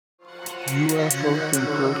UFO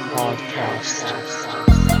Thinker Podcast.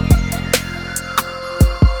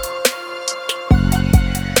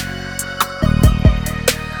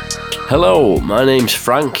 Hello, my name's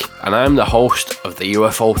Frank, and I'm the host of the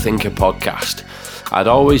UFO Thinker podcast. I'd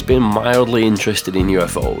always been mildly interested in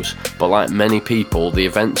UFOs, but like many people, the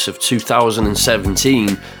events of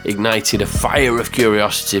 2017 ignited a fire of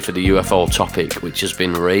curiosity for the UFO topic, which has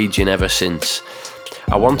been raging ever since.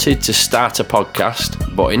 I wanted to start a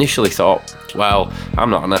podcast, but initially thought, well, I'm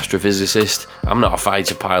not an astrophysicist, I'm not a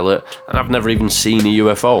fighter pilot, and I've never even seen a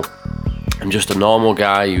UFO. I'm just a normal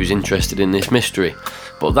guy who's interested in this mystery.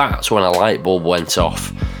 But that's when a light bulb went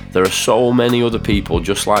off. There are so many other people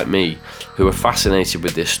just like me who are fascinated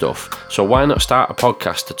with this stuff, so why not start a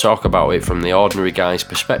podcast to talk about it from the ordinary guy's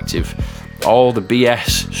perspective? All the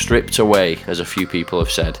BS stripped away, as a few people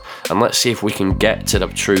have said, and let's see if we can get to the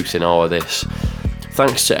truth in all of this.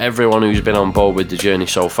 Thanks to everyone who's been on board with the journey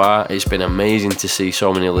so far. It's been amazing to see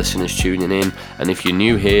so many listeners tuning in, and if you're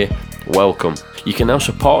new here, welcome. You can now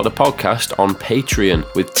support the podcast on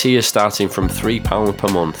Patreon with tiers starting from £3 per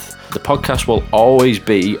month. The podcast will always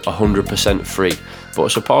be 100% free, but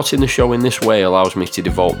supporting the show in this way allows me to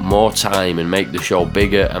devote more time and make the show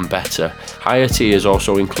bigger and better. Higher tiers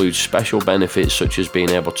also include special benefits such as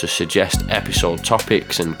being able to suggest episode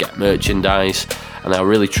topics and get merchandise, and I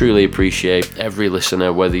really truly appreciate every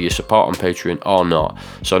listener whether you support on Patreon or not.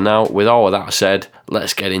 So now, with all of that said,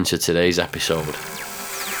 let's get into today's episode.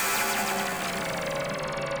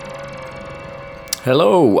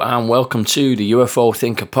 Hello and welcome to the UFO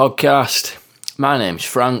Thinker podcast. My name's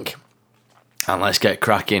Frank and let's get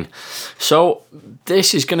cracking. So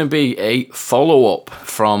this is going to be a follow-up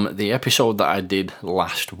from the episode that I did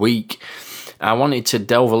last week. I wanted to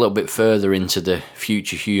delve a little bit further into the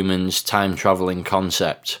future humans time traveling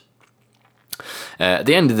concept. At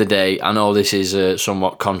the end of the day, I know this is a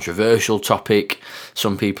somewhat controversial topic.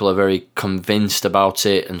 Some people are very convinced about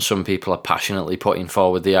it, and some people are passionately putting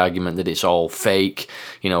forward the argument that it's all fake,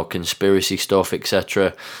 conspiracy stuff,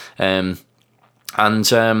 etc.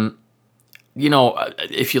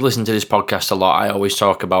 If you listen to this podcast a lot, I always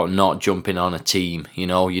talk about not jumping on a team.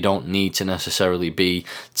 You don't need to necessarily be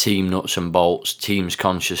team nuts and bolts, team's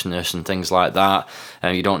consciousness and things like that.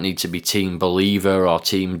 And you don't need to be team believer or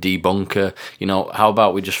team debunker. How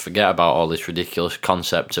about we just forget about all this ridiculous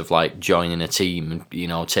concept of like joining a team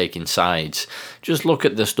and, taking sides. Just look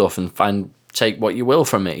at the stuff and take what you will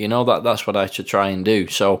from it. That's what I should try and do.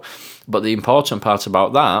 So, but the important part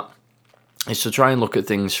about that is to try and look at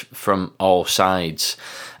things from all sides.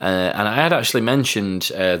 And I had actually mentioned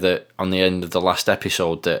that on the end of the last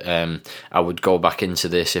episode that I would go back into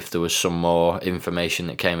this if there was some more information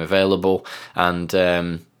that came available.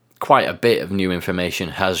 And quite a bit of new information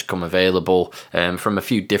has come available from a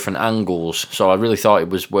few different angles. So I really thought it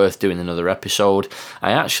was worth doing another episode.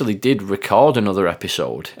 I actually did record another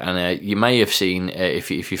episode. And you may have seen,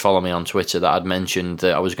 if you follow me on Twitter, that I'd mentioned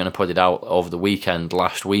that I was going to put it out over the weekend,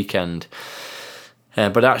 last weekend.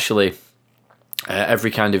 But actually,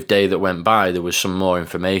 every kind of day that went by, there was some more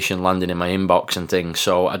information landing in my inbox and things.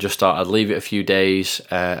 So I just thought I'd leave it a few days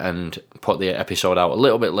and put the episode out a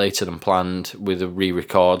little bit later than planned with a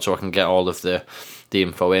re-record so I can get all of the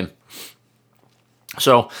info in.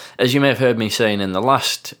 So, as you may have heard me saying in the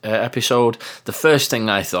last episode, the first thing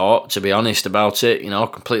I thought, to be honest about it,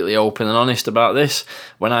 completely open and honest about this,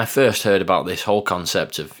 when I first heard about this whole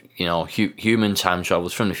concept of, human time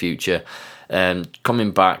travelers from the future,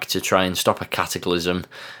 coming back to try and stop a cataclysm,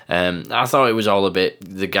 I thought it was all a bit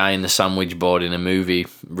the guy in the sandwich board in a movie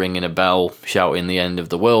ringing a bell, shouting the end of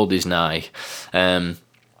the world is nigh, but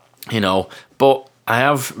I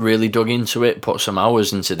have really dug into it, put some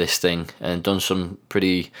hours into this thing and done some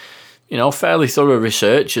pretty, fairly thorough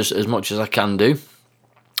research as much as I can do.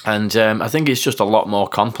 And I think it's just a lot more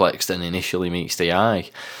complex than initially meets the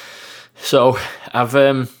eye. So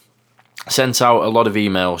I've sent out a lot of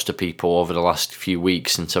emails to people over the last few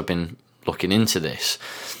weeks since I've been looking into this,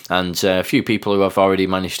 and a few people who I've already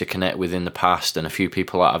managed to connect with in the past, and a few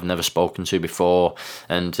people that I've never spoken to before.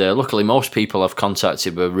 And luckily most people I've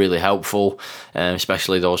contacted were really helpful,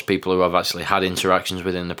 especially those people who I've actually had interactions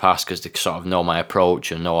with in the past, because they sort of know my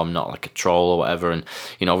approach and know I'm not like a troll or whatever, and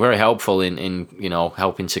very helpful in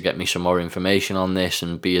helping to get me some more information on this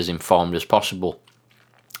and be as informed as possible.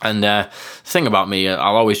 And the thing about me,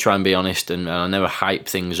 I'll always try and be honest, and I never hype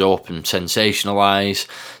things up and sensationalise.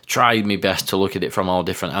 Try my best to look at it from all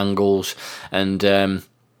different angles. And I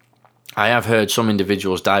have heard some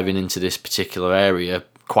individuals diving into this particular area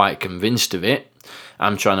quite convinced of it,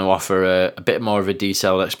 I'm trying to offer a bit more of a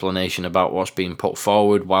detailed explanation about what's being put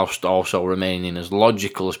forward, whilst also remaining as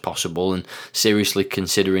logical as possible and seriously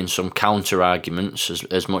considering some counter arguments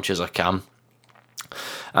as much as I can.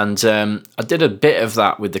 And I did a bit of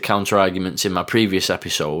that with the counter arguments in my previous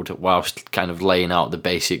episode, whilst kind of laying out the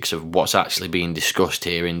basics of what's actually being discussed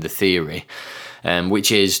here in the theory,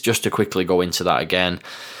 which is, just to quickly go into that again,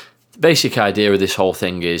 the basic idea of this whole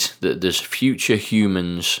thing is that there's future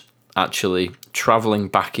humans actually travelling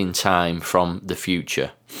back in time from the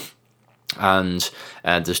future. And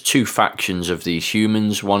there's two factions of these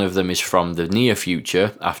humans. One of them is from the near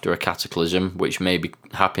future after a cataclysm, which may be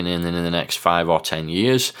happening in the next 5 or 10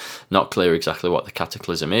 years. Not clear exactly what the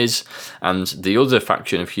cataclysm is. And the other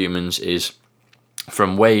faction of humans is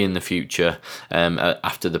from way in the future,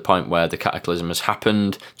 after the point where the cataclysm has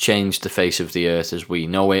happened, changed the face of the earth as we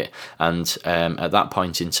know it, and at that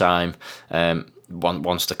point in time,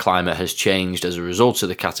 once the climate has changed as a result of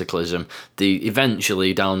the cataclysm,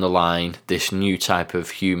 eventually down the line, this new type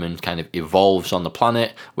of human kind of evolves on the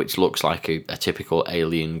planet, which looks like a typical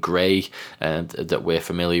alien grey that we're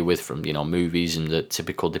familiar with from movies and the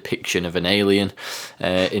typical depiction of an alien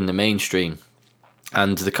in the mainstream.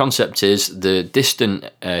 And the concept is the distant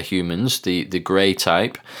humans, the grey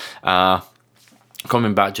type, are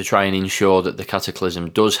coming back to try and ensure that the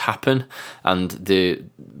cataclysm does happen, and the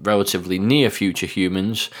relatively near future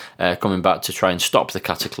humans coming back to try and stop the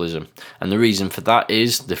cataclysm. And the reason for that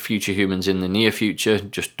is the future humans in the near future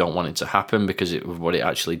just don't want it to happen because of what it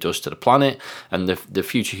actually does to the planet, and the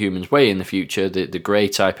future humans way in the future, the grey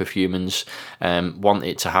type of humans, want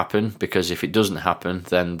it to happen because if it doesn't happen,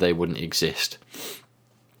 then they wouldn't exist.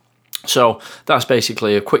 So that's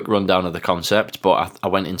basically a quick rundown of the concept, but I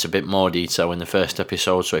went into a bit more detail in the first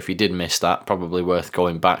episode, so if you did miss that, probably worth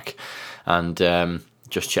going back and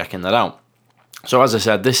just checking that out. So as I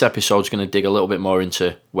said, this episode's going to dig a little bit more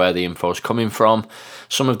into where the info's coming from,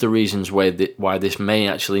 some of the reasons why this may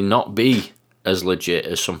actually not be as legit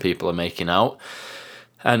as some people are making out,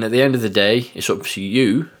 and at the end of the day, it's up to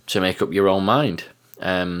you to make up your own mind.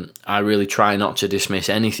 I really try not to dismiss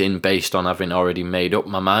anything based on having already made up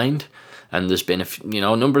my mind, and there's been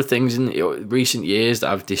a number of things in recent years that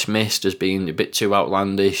I've dismissed as being a bit too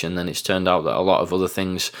outlandish, and then it's turned out that a lot of other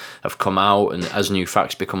things have come out, and as new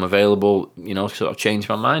facts become available, sort of change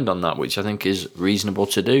my mind on that, which I think is reasonable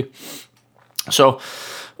to do. So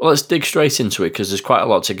let's dig straight into it because there's quite a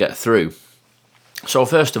lot to get through. So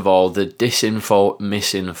first of all, the disinfo,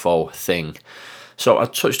 misinfo thing. So I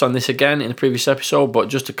touched on this again in the previous episode, but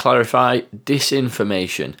just to clarify,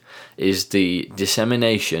 disinformation is the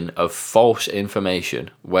dissemination of false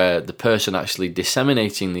information where the person actually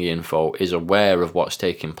disseminating the info is aware of what's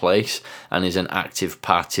taking place and is an active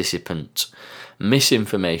participant.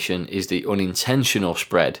 Misinformation is the unintentional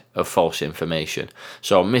spread of false information.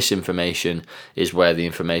 So misinformation is where the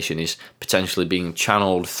information is potentially being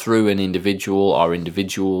channeled through an individual or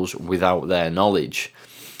individuals without their knowledge.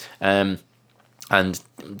 And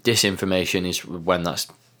disinformation is when that's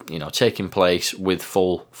taking place with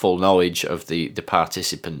full knowledge of the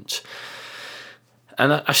participant.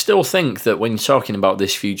 And I still think that when you're talking about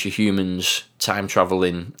this future humans time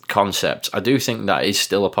traveling concept, I do think that is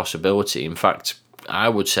still a possibility. In fact, I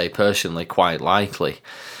would say personally quite likely.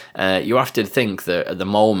 You have to think that at the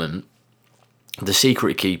moment, the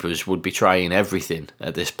secret keepers would be trying everything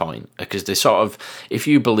at this point, because they sort of, if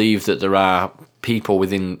you believe that there are people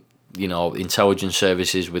within intelligence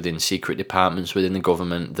services, within secret departments, within the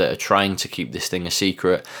government that are trying to keep this thing a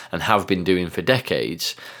secret and have been doing for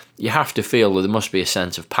decades, you have to feel that there must be a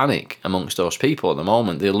sense of panic amongst those people at the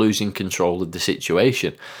moment. They're losing control of the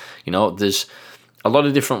situation. There's a lot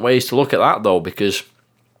of different ways to look at that though, because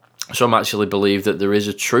some actually believe that there is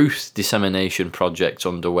a truth dissemination project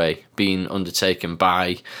underway, being undertaken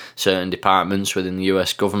by certain departments within the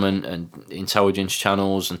US government and intelligence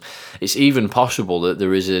channels, and it's even possible that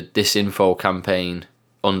there is a disinfo campaign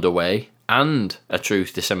underway and a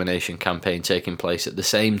truth dissemination campaign taking place at the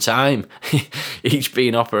same time, each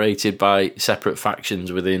being operated by separate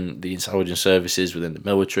factions within the intelligence services, within the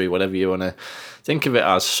military, whatever you want to think of it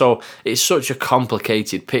as. So it's such a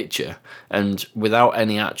complicated picture, and without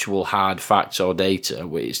any actual hard facts or data,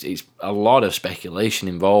 it's a lot of speculation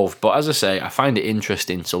involved. But as I say, I find it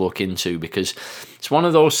interesting to look into because it's one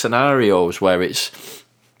of those scenarios where it's,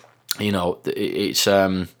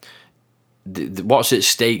 what's at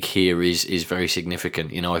stake here is very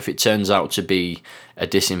significant. If it turns out to be a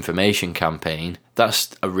disinformation campaign,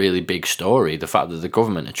 that's a really big story. The fact that the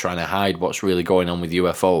government are trying to hide what's really going on with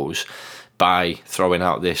UFOs by throwing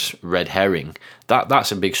out this red herring,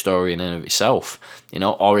 that's a big story in and of itself,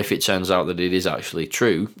 or if it turns out that it is actually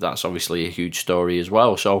true, that's obviously a huge story as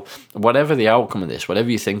well. So whatever the outcome of this, whatever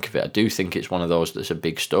you think of it, I do think it's one of those that's a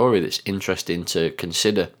big story that's interesting to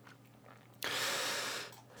consider.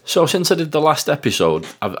 So since I did the last episode,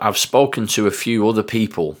 I've spoken to a few other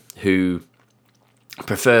people who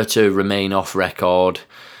prefer to remain off record,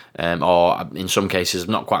 or in some cases have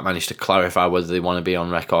not quite managed to clarify whether they want to be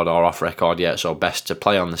on record or off record yet, so best to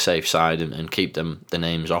play on the safe side and keep the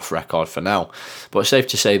names off record for now. But it's safe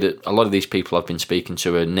to say that a lot of these people I've been speaking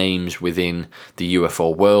to are names within the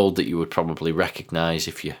UFO world that you would probably recognise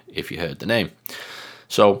if you heard the name.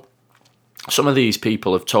 So some of these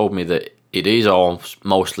people have told me that it is all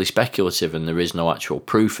mostly speculative and there is no actual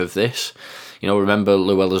proof of this. Remember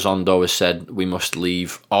Lou Elizondo has said we must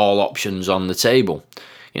leave all options on the table.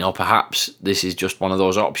 Perhaps this is just one of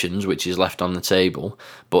those options which is left on the table,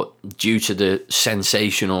 but due to the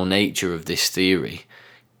sensational nature of this theory,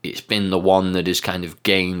 it's been the one that has kind of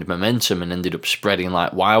gained momentum and ended up spreading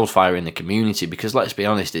like wildfire in the community, because let's be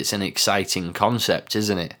honest, it's an exciting concept,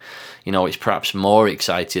 isn't it? It's perhaps more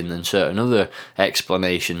exciting than certain other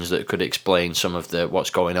explanations that could explain some of what's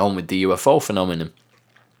going on with the UFO phenomenon.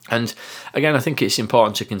 And again, I think it's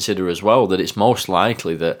important to consider as well that it's most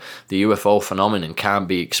likely that the UFO phenomenon can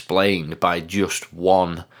be explained by just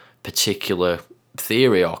one particular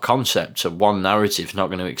theory or concept. So one narrative is not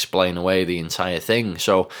going to explain away the entire thing.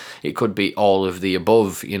 So it could be all of the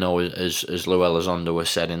above, as Lou Elizondo has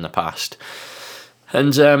said in the past.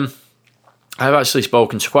 And I've actually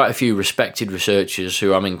spoken to quite a few respected researchers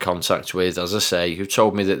who I'm in contact with, as I say, who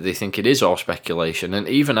told me that they think it is all speculation, and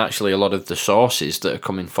even actually a lot of the sources that are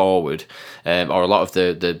coming forward, or a lot of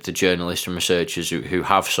the journalists and researchers who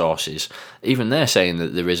have sources, even they're saying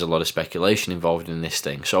that there is a lot of speculation involved in this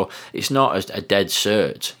thing. So it's not a dead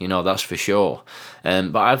cert, that's for sure.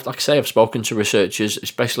 But I've spoken to researchers,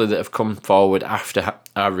 especially that have come forward after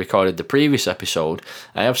I recorded the previous episode.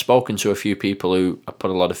 I have spoken to a few people who I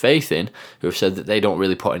put a lot of faith in, who have said that they don't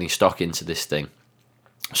really put any stock into this thing.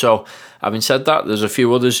 So, having said that, there's a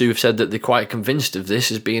few others who have said that they're quite convinced of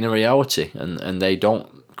this as being a reality, and they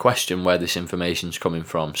don't question where this information's coming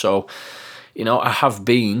from. So, I have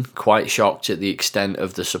been quite shocked at the extent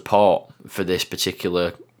of the support for this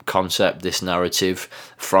particular concept, this narrative,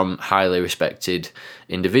 from highly respected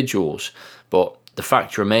individuals. But the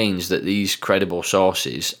fact remains that these credible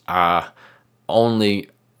sources are only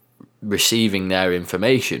receiving their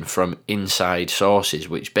information from inside sources,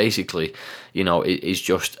 which basically, is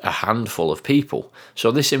just a handful of people.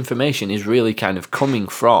 So this information is really kind of coming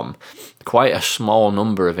from quite a small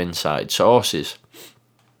number of inside sources.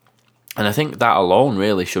 And I think that alone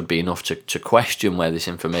really should be enough to question where this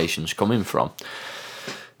information is coming from.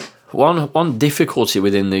 One difficulty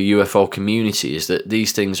within the UFO community is that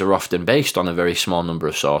these things are often based on a very small number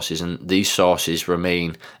of sources, and these sources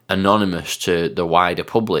remain anonymous to the wider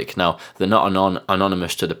public. Now, they're not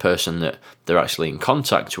anonymous to the person that they're actually in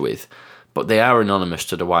contact with, but they are anonymous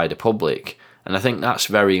to the wider public. And I think that's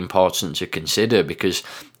very important to consider, because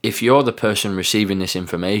if you're the person receiving this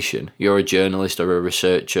information, you're a journalist or a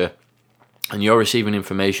researcher, and you're receiving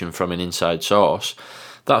information from an inside source,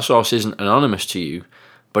 that source isn't anonymous to you,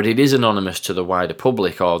 but it is anonymous to the wider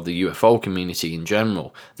public or the UFO community in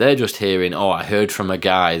general. They're just hearing, I heard from a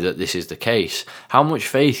guy that this is the case. How much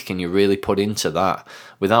faith can you really put into that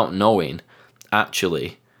without knowing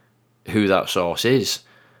actually who that source is?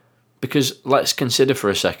 Because let's consider for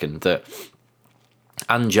a second that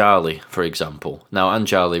Anjali, for example. Now,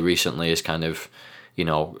 Anjali recently has kind of,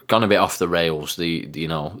 gone a bit off the rails.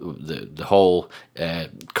 The whole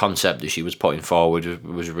concept that she was putting forward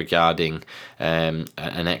was regarding an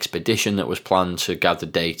expedition that was planned to gather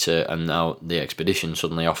data, and now the expedition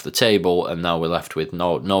suddenly off the table, and now we're left with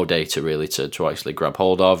no data really to actually grab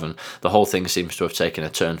hold of, and the whole thing seems to have taken a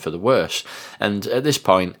turn for the worse. And at this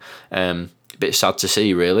point, a bit sad to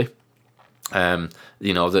see, really.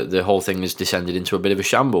 The whole thing has descended into a bit of a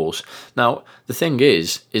shambles. Now, the thing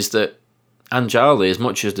is that Anjali, as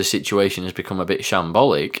much as the situation has become a bit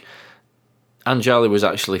shambolic, Anjali was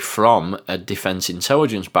actually from a defence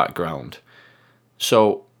intelligence background.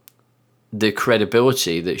 So the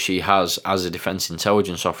credibility that she has as a defence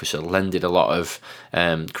intelligence officer lended a lot of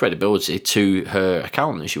credibility to her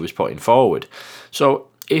account that she was putting forward. So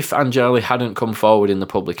if Anjali hadn't come forward in the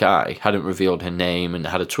public eye, hadn't revealed her name and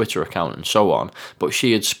had a Twitter account and so on, but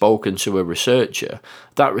she had spoken to a researcher,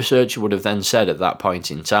 that researcher would have then said at that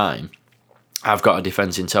point in time, I've got a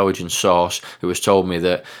defence intelligence source who has told me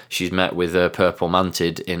that she's met with a purple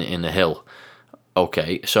mantid in a hill.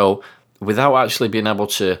 Okay, so without actually being able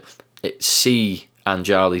to see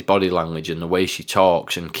Anjali's body language and the way she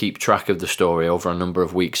talks and keep track of the story over a number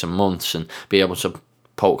of weeks and months and be able to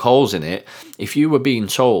poke holes in it, if you were being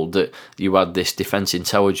told that you had this defence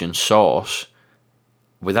intelligence source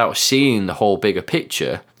without seeing the whole bigger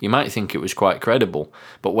picture, you might think it was quite credible.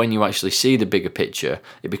 But when you actually see the bigger picture,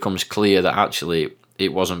 it becomes clear that actually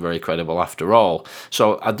it wasn't very credible after all.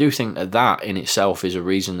 So I do think that that in itself is a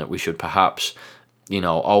reason that we should perhaps,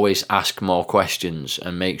 always ask more questions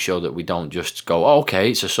and make sure that we don't just go,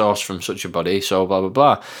 okay, it's a source from such a body, so blah, blah,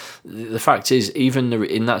 blah. The fact is, even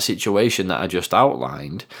in that situation that I just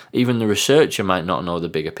outlined, even the researcher might not know the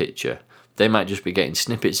bigger picture. They might just be getting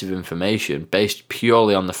snippets of information based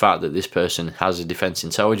purely on the fact that this person has a defence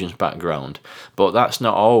intelligence background. But that's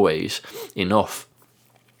not always enough.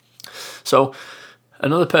 So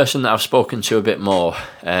another person that I've spoken to a bit more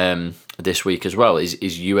this week as well is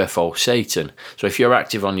UFO Satan. So if you're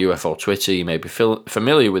active on UFO Twitter, you may be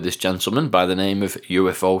familiar with this gentleman by the name of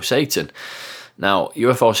UFO Satan. Now,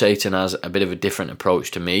 UFO Satan has a bit of a different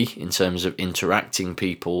approach to me in terms of interacting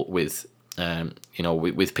people with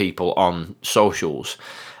people on socials.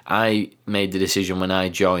 I made the decision when I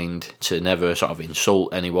joined to never sort of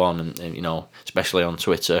insult anyone, and especially on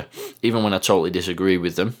Twitter, even when I totally disagree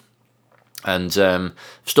with them. And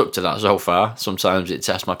stuck to that so far. Sometimes it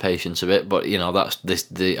tests my patience a bit, but that's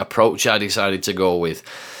the approach I decided to go with.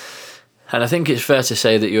 And I think it's fair to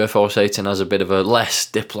say that UFO Satan has a bit of a less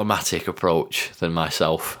diplomatic approach than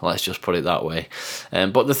myself. Let's just put it that way.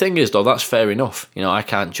 But the thing is, though, that's fair enough. I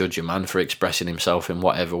can't judge a man for expressing himself in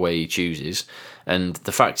whatever way he chooses. And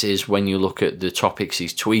the fact is, when you look at the topics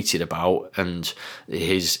he's tweeted about and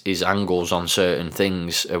his angles on certain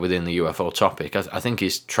things within the UFO topic, I think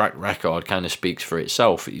his track record kind of speaks for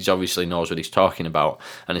itself. He obviously knows what he's talking about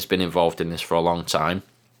and has been involved in this for a long time,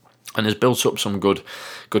 and has built up some good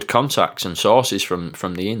contacts and sources from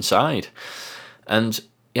the inside. And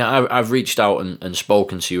I've reached out and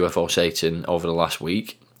spoken to UFO Satan over the last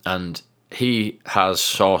week, and he has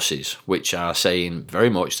sources which are saying very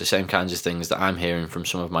much the same kinds of things that I'm hearing from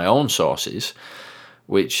some of my own sources,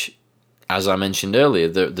 which, as I mentioned earlier,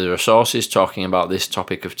 there are sources talking about this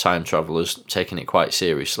topic of time travelers, taking it quite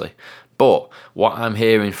seriously. But what I'm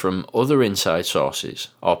hearing from other inside sources,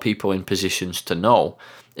 or people in positions to know,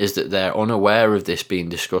 is that they're unaware of this being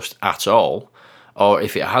discussed at all, or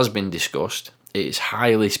if it has been discussed, it's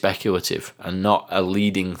highly speculative and not a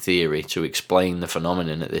leading theory to explain the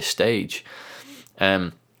phenomenon at this stage.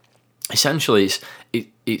 Essentially,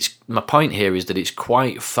 it's my point here is that it's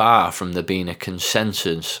quite far from there being a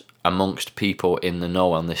consensus amongst people in the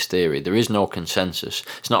know on this theory. There is no consensus.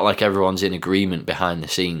 It's not like everyone's in agreement behind the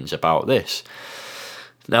scenes about this.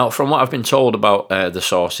 Now, from what I've been told about the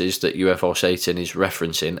sources that UFO Satan is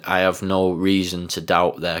referencing, I have no reason to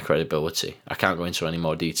doubt their credibility. I can't go into any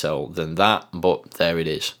more detail than that, but there it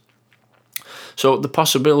is. So the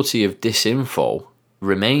possibility of disinfo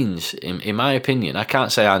remains, in my opinion. I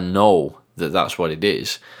can't say I know that that's what it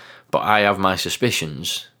is, but I have my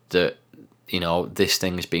suspicions that this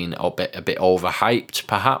thing's been a bit overhyped,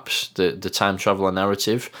 perhaps, the time traveller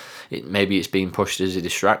narrative. Maybe it's being pushed as a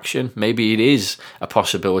distraction. Maybe it is a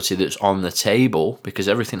possibility that's on the table, because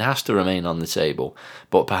everything has to remain on the table.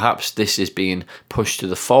 But perhaps this is being pushed to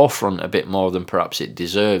the forefront a bit more than perhaps it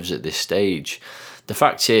deserves at this stage. The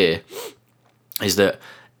fact here is that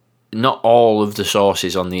not all of the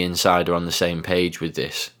sources on the inside are on the same page with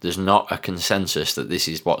this. There's not a consensus that this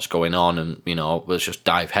is what's going on and, let's just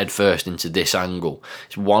dive headfirst into this angle.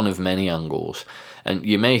 It's one of many angles. And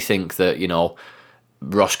you may think that,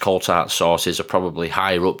 Ross Coulthart's sources are probably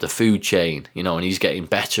higher up the food chain, and he's getting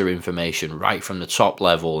better information right from the top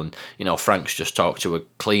level. And, Frank's just talked to a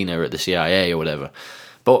cleaner at the CIA or whatever.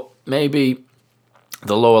 But maybe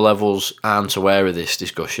the lower levels aren't aware of this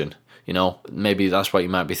discussion. Maybe that's what you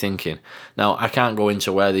might be thinking. Now, I can't go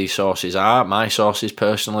into where these sources are, my sources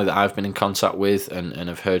personally that I've been in contact with and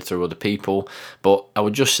have heard through other people, but I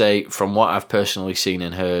would just say from what I've personally seen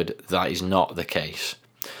and heard, that is not the case.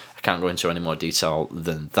 I can't go into any more detail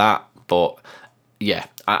than that, but yeah,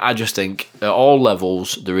 I just think at all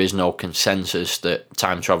levels there is no consensus that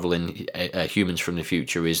time traveling humans from the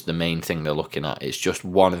future is the main thing they're looking at. It's just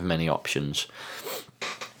one of many options.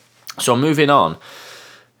 So moving on,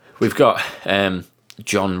 we've got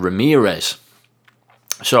John Ramirez.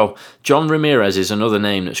 So John Ramirez is another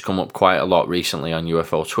name that's come up quite a lot recently on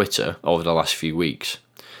UFO Twitter over the last few weeks.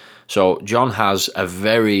 So John has a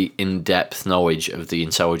very in-depth knowledge of the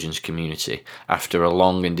intelligence community after a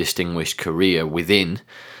long and distinguished career within,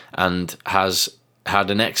 and has had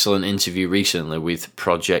an excellent interview recently with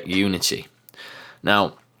Project Unity.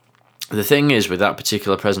 Now, the thing is with that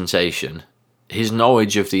particular presentation, his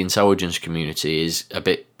knowledge of the intelligence community is a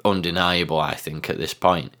bit undeniable, I think, at this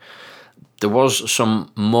point. There was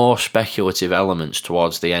some more speculative elements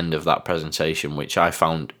towards the end of that presentation, which I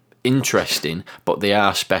found interesting, but they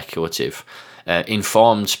are speculative.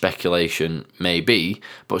 Informed speculation maybe,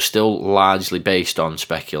 but still largely based on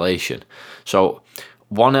speculation. So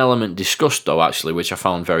one element discussed though, actually, which I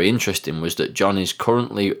found very interesting, was that John is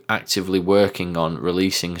currently actively working on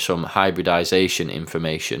releasing some hybridization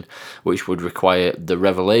information, which would require the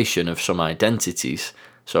revelation of some identities.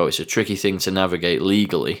 So it's a tricky thing to navigate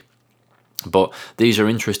legally. But these are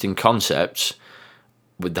interesting concepts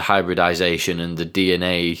with the hybridization and the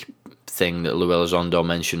DNA thing that Lou Elizondo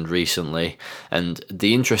mentioned recently. And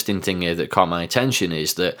the interesting thing here that caught my attention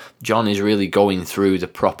is that John is really going through the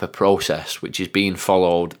proper process, which is being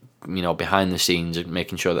followed, behind the scenes, and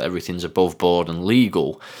making sure that everything's above board and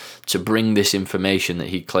legal, to bring this information that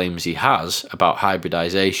he claims he has about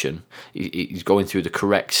hybridization. He's going through the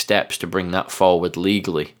correct steps to bring that forward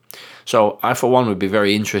legally. So I, for one, would be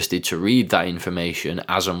very interested to read that information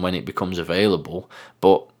as and when it becomes available,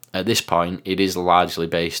 but at this point it is largely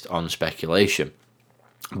based on speculation.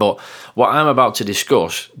 But what I'm about to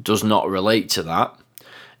discuss does not relate to that.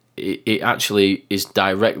 It actually is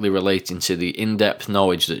directly relating to the in-depth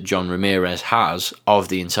knowledge that John Ramirez has of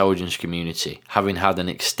the intelligence community, having had an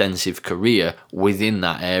extensive career within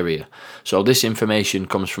that area. So this information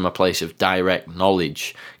comes from a place of direct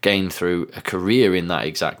knowledge gained through a career in that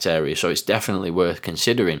exact area, so it's definitely worth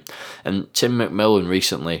considering. And Tim McMillan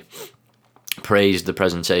recently praised the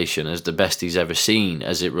presentation as the best he's ever seen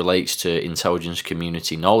as it relates to intelligence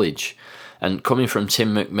community knowledge. And coming from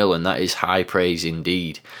Tim McMillan, that is high praise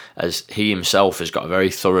indeed, as he himself has got a very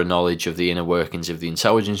thorough knowledge of the inner workings of the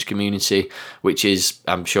intelligence community, which is,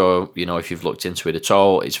 I'm sure, if you've looked into it at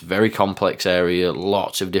all, it's a very complex area,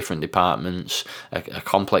 lots of different departments, a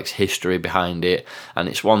complex history behind it, and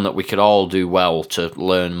it's one that we could all do well to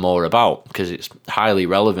learn more about because it's highly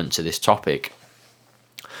relevant to this topic.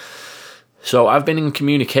 So I've been in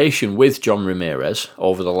communication with John Ramirez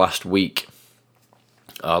over the last week.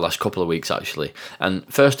 Last couple of weeks actually, and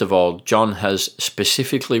first of all, John has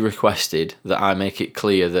specifically requested that I make it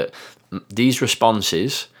clear that these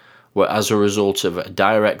responses were as a result of a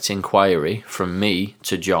direct inquiry from me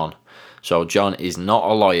to John. So John is not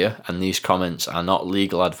a lawyer and these comments are not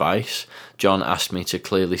legal advice. John asked me to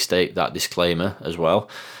clearly state that disclaimer as well.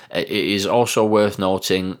 It is also worth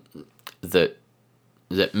noting that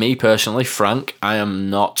me personally, Frank, I am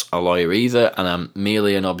not a lawyer either, and I'm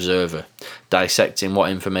merely an observer, dissecting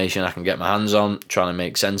what information I can get my hands on, trying to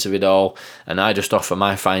make sense of it all, and I just offer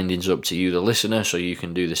my findings up to you, the listener, so you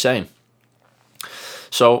can do the same.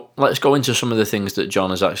 So let's go into some of the things that John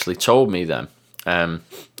has actually told me then.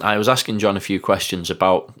 I was asking John a few questions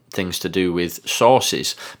about things to do with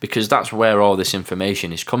sources, because that's where all this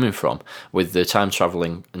information is coming from, with the time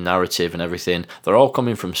traveling narrative and everything. They're all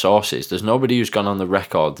coming from sources. There's nobody who's gone on the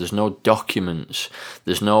record. There's no documents.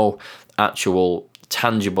 There's no actual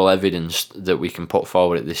tangible evidence that we can put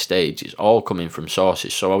forward at this stage. It's all coming from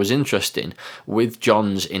sources. So I was interested, with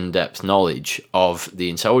John's in-depth knowledge of the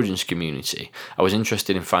intelligence community, I was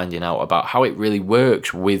interested in finding out about how it really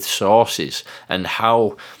works with sources and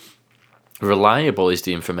how reliable is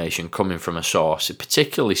the information coming from a source,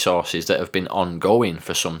 particularly sources that have been ongoing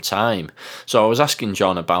for some time. So I was asking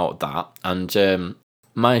John about that, and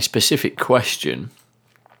my specific question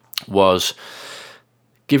was,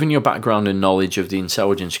 given your background and knowledge of the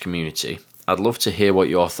intelligence community, I'd love to hear what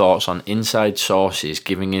your thoughts on inside sources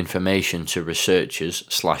giving information to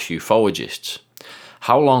researchers/ufologists.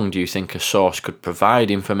 How long do you think a source could provide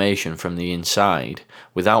information from the inside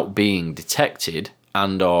without being detected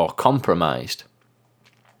and or compromised?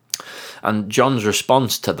 And John's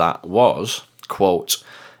response to that was, quote,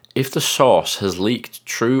 "If the source has leaked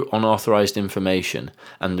true unauthorized information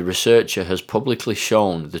and the researcher has publicly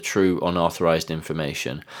shown the true unauthorized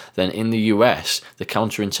information, then in the US, the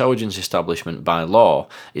counterintelligence establishment by law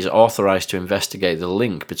is authorized to investigate the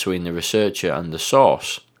link between the researcher and the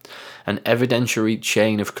source. An evidentiary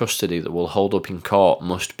chain of custody that will hold up in court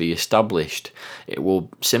must be established. It will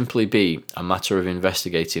simply be a matter of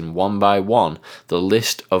investigating one by one the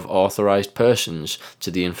list of authorized persons to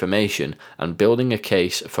the information and building a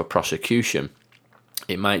case for prosecution.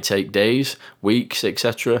 It might take days, weeks,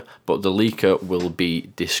 etc., but the leaker will be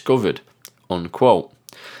discovered," unquote.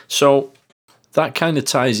 So that kind of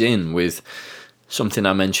ties in with something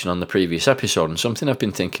I mentioned on the previous episode and something I've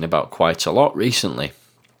been thinking about quite a lot recently.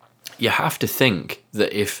 You have to think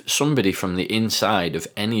that if somebody from the inside of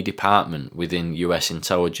any department within US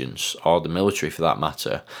intelligence, or the military for that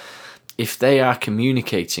matter, if they are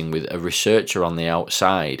communicating with a researcher on the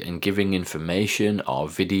outside and giving information or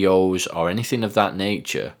videos or anything of that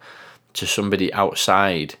nature to somebody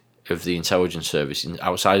outside of the intelligence service,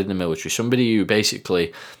 outside of the military, somebody who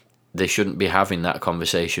basically they shouldn't be having that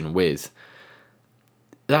conversation with,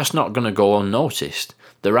 that's not going to go unnoticed.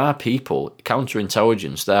 There are people,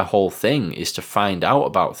 counterintelligence, their whole thing is to find out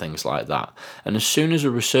about things like that. And as soon as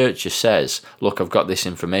a researcher says, look, I've got this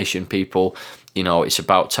information, people, it's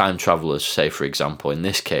about time travelers, say, for example, in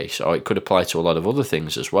this case, or it could apply to a lot of other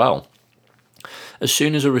things as well. As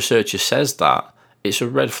soon as a researcher says that, it's a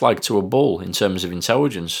red flag to a bull in terms of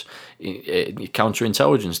intelligence,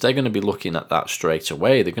 counterintelligence. They're going to be looking at that straight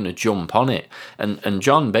away. They're going to jump on it. And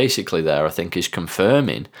John basically there, I think, is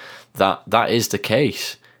confirming that that is the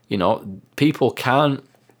case. People can't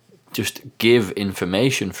just give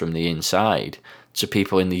information from the inside to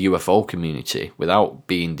people in the UFO community without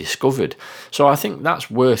being discovered. So I think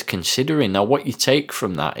that's worth considering. Now, what you take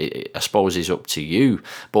from that, I suppose, is up to you.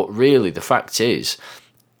 But really, the fact is,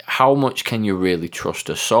 how much can you really trust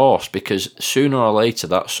a source? Because sooner or later,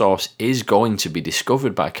 that source is going to be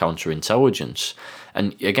discovered by counterintelligence.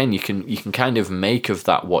 And again, you can kind of make of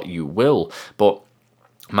that what you will. But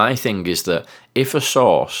my thing is that if a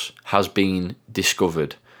source has been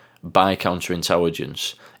discovered by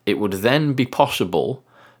counterintelligence, it would then be possible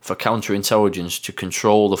for counterintelligence to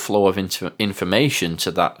control the flow of information to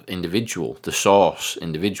that individual, the source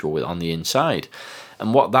individual on the inside.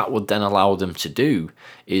 And what that would then allow them to do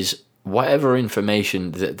is whatever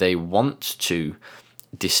information that they want to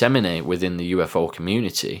disseminate within the UFO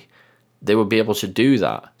community, they would be able to do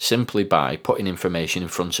that simply by putting information in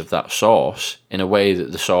front of that source in a way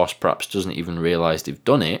that the source perhaps doesn't even realize they've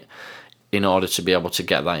done it, in order to be able to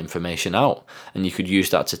get that information out. And you could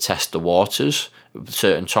use that to test the waters with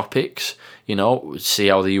certain topics, see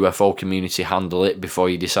how the UFO community handle it before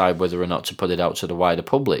you decide whether or not to put it out to the wider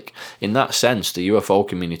public. In that sense, the UFO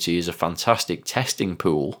community is a fantastic testing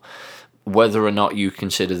pool, whether or not you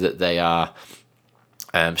consider that they are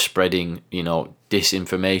spreading,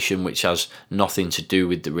 disinformation which has nothing to do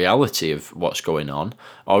with the reality of what's going on,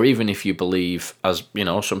 or even if you believe, as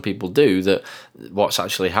some people do, that what's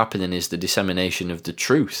actually happening is the dissemination of the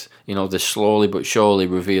truth. They're slowly but surely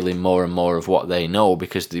revealing more and more of what they know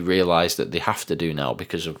because they realize that they have to do now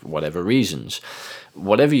because of whatever reasons.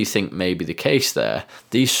 Whatever you think may be the case there,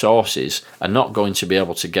 these sources are not going to be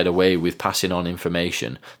able to get away with passing on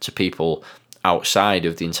information to people outside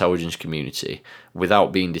of the intelligence community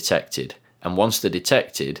without being detected. And once they're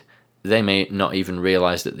detected, they may not even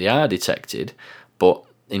realize that they are detected, but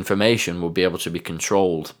information will be able to be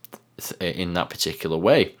controlled in that particular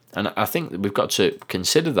way. And I think that we've got to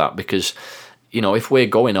consider that because, if we're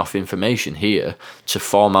going off information here to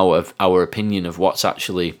form our opinion of what's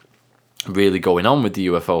actually really going on with the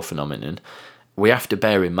UFO phenomenon, we have to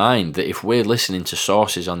bear in mind that if we're listening to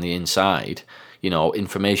sources on the inside,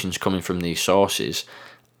 information's coming from these sources,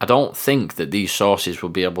 I don't think that these sources will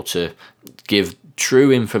be able to give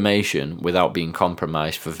true information without being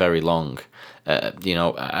compromised for very long.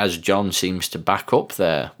 As John seems to back up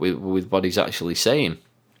there with what he's actually saying.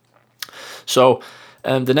 So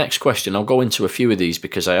the next question, I'll go into a few of these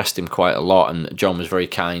because I asked him quite a lot, and John was very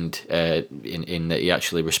kind in that he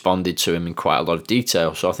actually responded to him in quite a lot of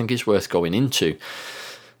detail. So I think it's worth going into.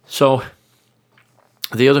 So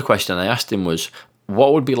the other question I asked him was,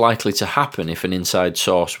 what would be likely to happen if an inside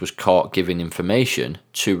source was caught giving information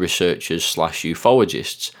to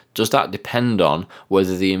researchers/ufologists? Does that depend on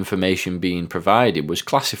whether the information being provided was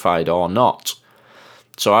classified or not?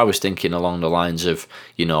 So I was thinking along the lines of,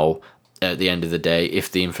 at the end of the day, if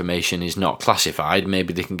the information is not classified,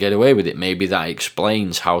 maybe they can get away with it. Maybe that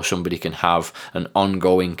explains how somebody can have an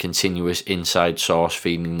ongoing, continuous inside source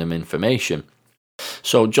feeding them information.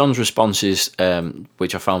 So John's responses,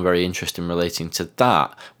 which I found very interesting relating to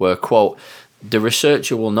that, were, quote, "The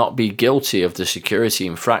researcher will not be guilty of the security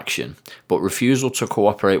infraction, but refusal to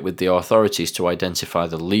cooperate with the authorities to identify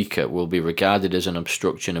the leaker will be regarded as an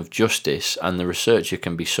obstruction of justice, and the researcher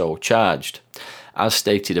can be so charged. As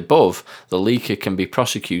stated above, the leaker can be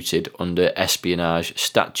prosecuted under espionage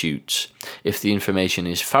statutes. If the information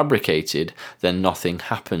is fabricated, then nothing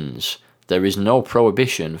happens. There is no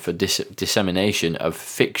prohibition for dissemination of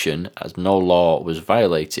fiction as no law was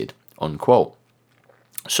violated," unquote.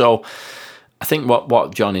 So I think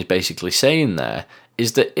what John is basically saying there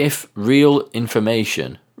is that if real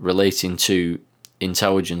information relating to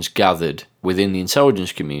intelligence gathered within the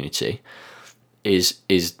intelligence community is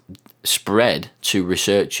spread to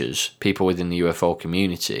researchers, people within the UFO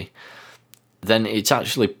community, then it's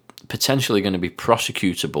actually potentially going to be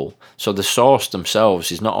prosecutable. So the source themselves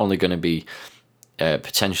is not only going to be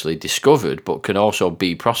potentially discovered, but could also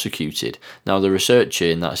be prosecuted. Now, the researcher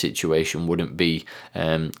in that situation wouldn't be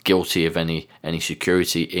guilty of any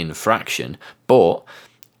security infraction, but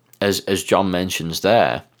as John mentions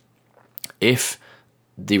there, if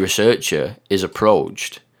the researcher is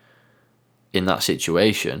approached in that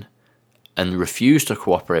situation and refuse to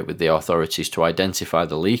cooperate with the authorities to identify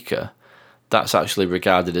the leaker, that's actually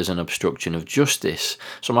regarded as an obstruction of justice.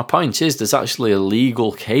 So my point is, there's actually a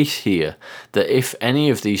legal case here that if any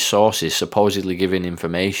of these sources supposedly giving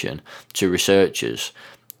information to researchers,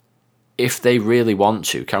 if they really want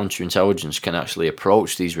to, counterintelligence can actually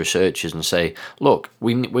approach these researchers and say, look,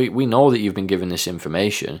 we know that you've been given this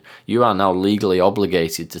information. You are now legally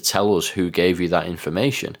obligated to tell us who gave you that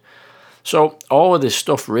information. So all of this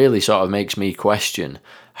stuff really sort of makes me question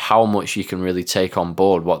how much you can really take on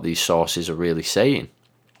board what these sources are really saying.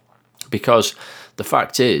 Because the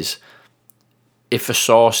fact is, if a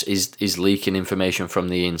source is leaking information from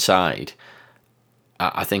the inside,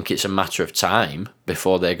 I think it's a matter of time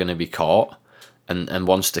before they're going to be caught. And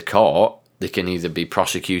once they're caught, they can either be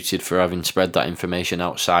prosecuted for having spread that information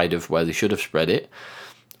outside of where they should have spread it,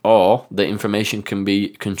 or the information can be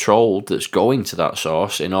controlled that's going to that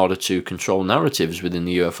source in order to control narratives within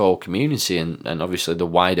the UFO community and obviously the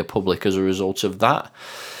wider public as a result of that.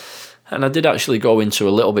 And I did actually go into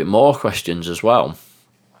a little bit more questions as well,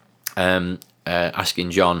 asking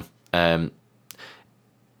John,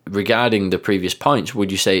 regarding the previous points,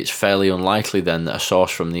 would you say it's fairly unlikely then that a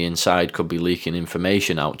source from the inside could be leaking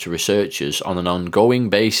information out to researchers on an ongoing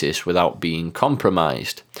basis without being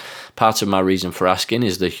compromised? Part of my reason for asking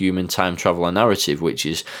is the human time traveler narrative, which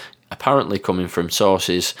is apparently coming from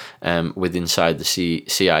sources inside the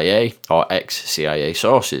CIA or ex-CIA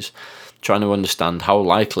sources. Trying to understand how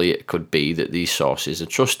likely it could be that these sources are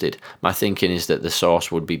trusted. My thinking is that the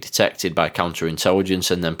source would be detected by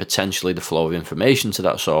counterintelligence and then potentially the flow of information to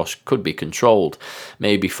that source could be controlled.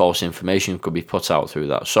 Maybe false information could be put out through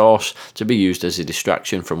that source to be used as a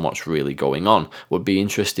distraction from what's really going on. Would be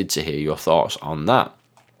interested to hear your thoughts on that.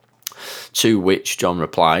 To which John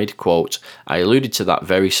replied, quote, I alluded to that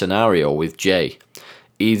very scenario with Jay.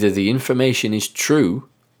 Either the information is true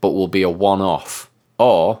but will be a one-off,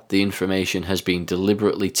 or the information has been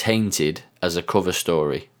deliberately tainted as a cover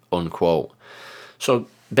story, unquote. So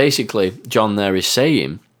basically, John there is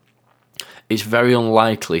saying it's very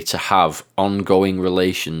unlikely to have ongoing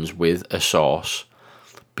relations with a source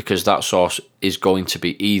because that source is going to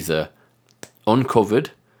be either uncovered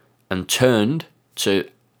and turned to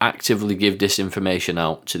actively give disinformation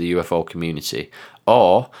out to the UFO community,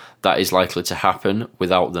 or that is likely to happen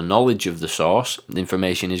without the knowledge of the source. The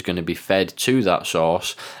information is going to be fed to that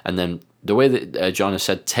source, and then the way that John has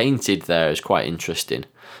said tainted there is quite interesting,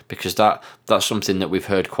 because that's something that we've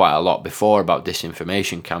heard quite a lot before about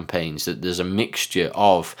disinformation campaigns, that there's a mixture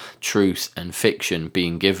of truth and fiction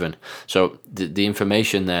being given. So the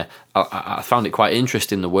information there, I found it quite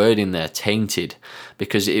interesting, the wording there, tainted,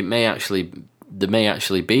 because there may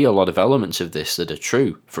actually be a lot of elements of this that are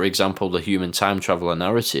true. For example, the human time traveler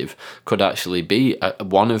narrative could actually be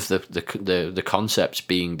one of the concepts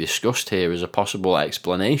being discussed here as a possible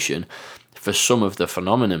explanation for some of the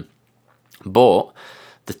phenomenon. But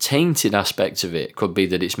the tainted aspect of it could be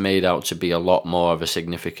that it's made out to be a lot more of a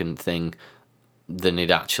significant thing than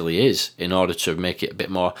it actually is, in order to make it a bit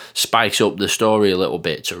more, spice up the story a little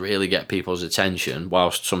bit to really get people's attention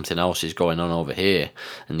whilst something else is going on over here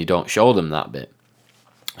and you don't show them that bit.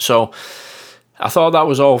 So I thought that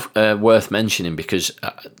was all worth mentioning, because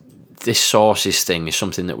this sources thing is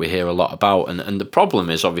something that we hear a lot about, and the problem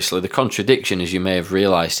is, obviously, the contradiction, as you may have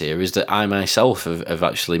realised here, is that I myself have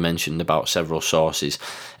actually mentioned about several sources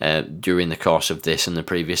during the course of this and the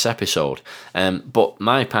previous episode. But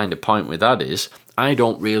my kind of point with that is, I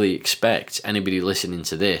don't really expect anybody listening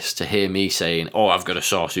to this to hear me saying, "Oh, I've got a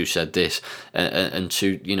source who said this," and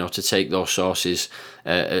to take those sources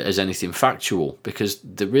as anything factual, because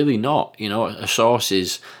they're really not. A source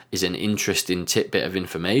is an interesting tidbit of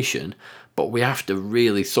information, but we have to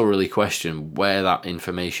really thoroughly question where that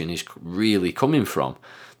information is really coming from.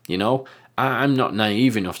 I'm not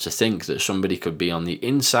naive enough to think that somebody could be on the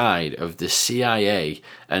inside of the CIA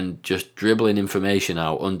and just dribbling information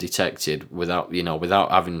out undetected without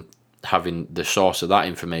having the source of that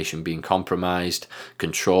information being compromised,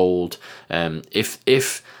 controlled.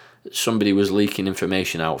 If somebody was leaking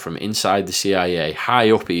information out from inside the CIA, high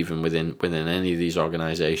up even within any of these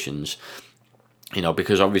organizations,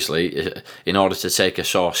 because obviously in order to take a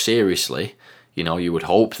source seriously, you would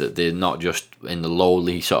hope that they're not just in the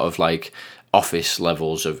lowly sort of like office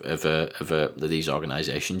levels of these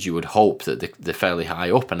organisations, you would hope that they're fairly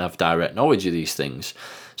high up and have direct knowledge of these things.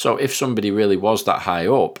 So if somebody really was that high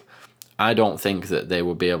up, I don't think that they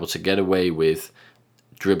would be able to get away with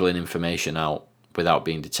dribbling information out without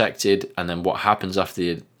being detected. And then what happens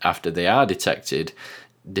after they are detected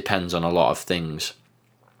depends on a lot of things.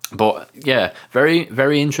 But yeah, very,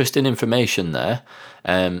 very interesting information there.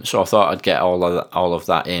 So I thought I'd get all of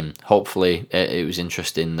that in. Hopefully it was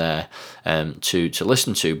interesting there to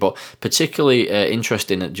listen to. But particularly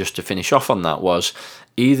interesting, just to finish off on that, was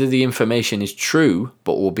either the information is true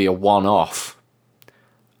but will be a one-off,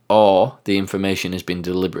 or the information has been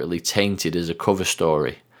deliberately tainted as a cover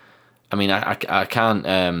story. I mean, I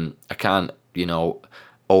can't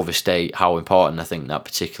overstate how important I think that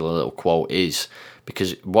particular little quote is,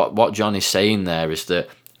 because what John is saying there is that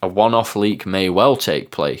a one-off leak may well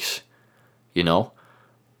take place,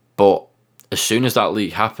 but as soon as that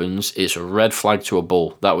leak happens, it's a red flag to a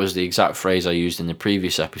bull. That was the exact phrase I used in the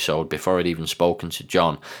previous episode before I'd even spoken to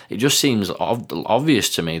John. It just seems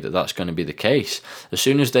obvious to me that that's going to be the case. As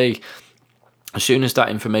soon as that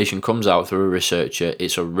information comes out through a researcher,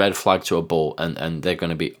 it's a red flag to a bull, and they're going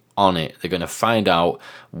to be on it. They're going to find out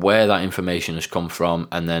where that information has come from,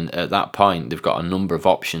 and then at that point they've got a number of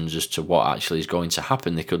options as to what actually is going to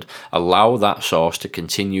happen. They could allow that source to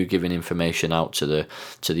continue giving information out to the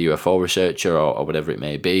UFO researcher or whatever it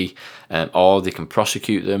may be, or they can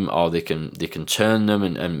prosecute them, or they can turn them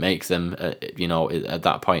and make them at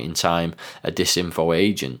that point in time a disinfo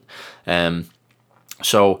agent.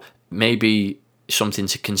 So maybe something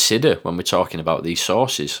to consider when we're talking about these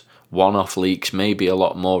sources. One-off leaks may be a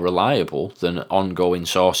lot more reliable than ongoing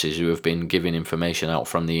sources who have been giving information out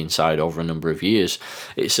from the inside over a number of years.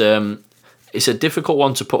 It's a difficult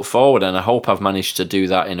one to put forward, and I hope I've managed to do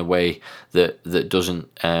that in a way that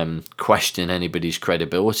doesn't question anybody's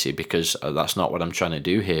credibility, because that's not what I'm trying to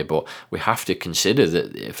do here. But we have to consider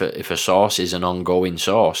that if a source is an ongoing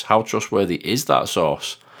source, how trustworthy is that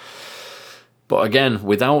source? But again,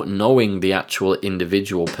 without knowing the actual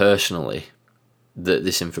individual personally that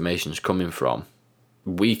this information is coming from,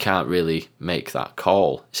 we can't really make that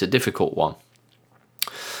call. It's a difficult one.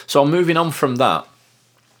 So moving on from that,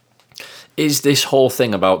 is this whole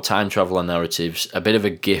thing about time traveler narratives a bit of a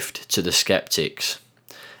gift to the skeptics?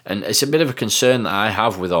 And it's a bit of a concern that I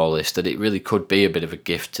have with all this, that it really could be a bit of a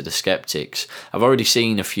gift to the skeptics. I've already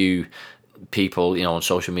seen a few people, on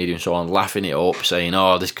social media and so on, laughing it up, saying,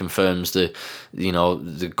 "Oh, this confirms the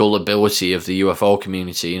gullibility of the UFO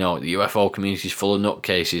community. The UFO community is full of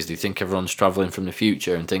nutcases. They think everyone's traveling from the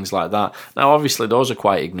future and things like that." Now, obviously, those are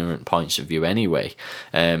quite ignorant points of view anyway.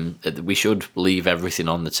 We should leave everything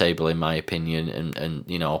on the table, in my opinion,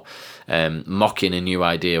 and mocking a new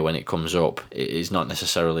idea when it comes up is not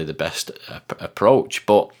necessarily the best approach.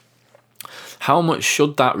 But how much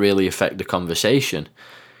should that really affect the conversation?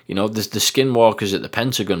 The Skinwalkers at the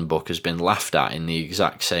Pentagon book has been laughed at in the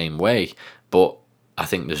exact same way, but I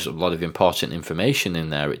think there's a lot of important information in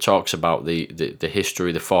there. It talks about the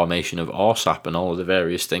history, the formation of ORSAP, and all of the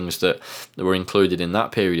various things that were included in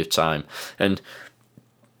that period of time. And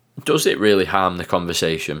does it really harm the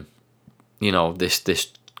conversation?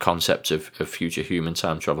 This concept of future human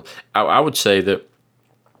time travel. I would say that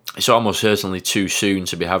it's almost certainly too soon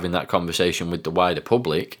to be having that conversation with the wider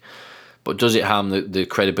public. But does it harm the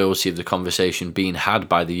credibility of the conversation being had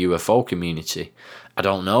by the UFO community? I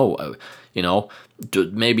don't know.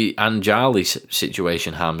 Maybe Anjali's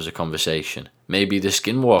situation harms the conversation. Maybe the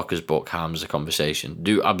Skinwalkers book harms the conversation.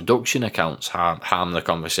 Do abduction accounts harm the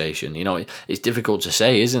conversation? It's difficult to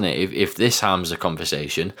say, isn't it? If this harms the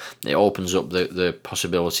conversation, it opens up the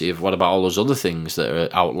possibility of what about all those other things that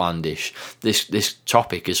are outlandish? This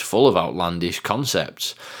topic is full of outlandish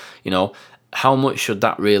concepts. How much should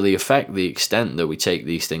that really affect the extent that we take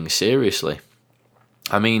these things seriously?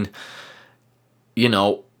 I mean,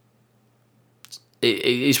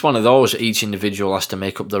 it's one of those, each individual has to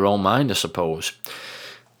make up their own mind, I suppose.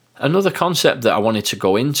 Another concept that I wanted to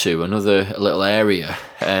go into, another little area,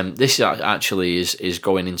 this actually is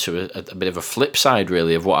going into a bit of a flip side,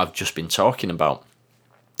 really, of what I've just been talking about.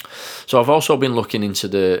 So I've also been looking into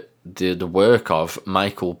the work of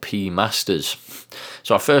Michael P. Masters.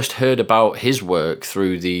 So I first heard about his work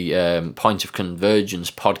through the Point of Convergence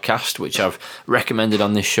podcast, which I've recommended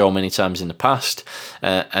on this show many times in the past.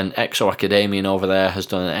 And Exo Academian over there has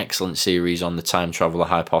done an excellent series on the time traveler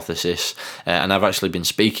hypothesis. And I've actually been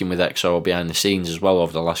speaking with Exo behind the scenes as well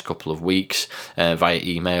over the last couple of weeks via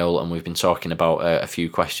email. And we've been talking about a few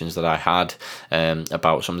questions that I had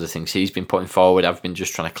about some of the things he's been putting forward. I've been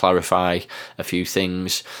just trying to clarify a few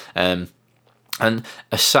things. And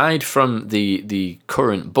aside from the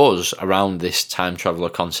current buzz around this time traveler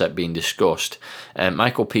concept being discussed,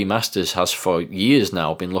 Michael P. Masters has for years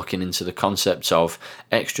now been looking into the concept of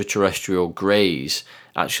extraterrestrial greys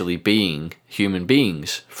actually being human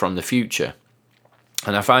beings from the future.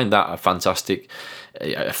 And I find that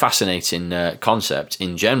a fascinating concept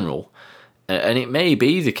in general. And it may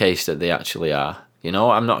be the case that they actually are.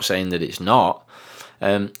 I'm not saying that it's not.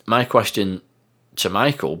 My question to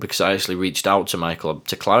Michael, because I actually reached out to Michael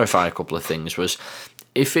to clarify a couple of things, was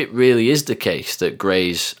if it really is the case that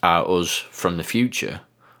greys are us from the future,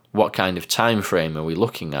 what kind of time frame are we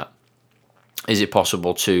looking at? Is it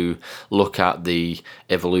possible to look at the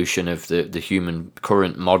evolution of the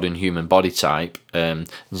current modern human body type and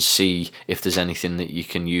see if there's anything that you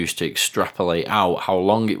can use to extrapolate out how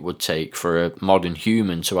long it would take for a modern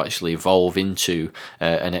human to actually evolve into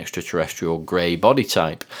an extraterrestrial grey body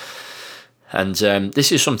type? And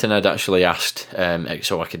this is something I'd actually asked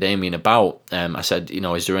Exo-Academian about. I said,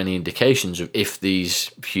 is there any indications of if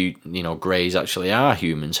these, greys actually are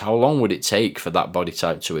humans? How long would it take for that body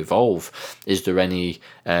type to evolve? Is there any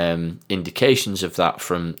indications of that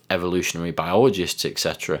from evolutionary biologists,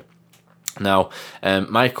 etc.? Now,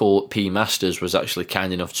 Michael P. Masters was actually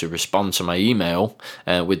kind enough to respond to my email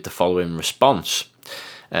with the following response.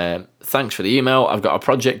 Thanks for the email. I've got a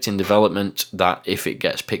project in development that, if it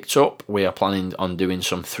gets picked up, we are planning on doing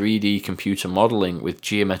some 3D computer modelling with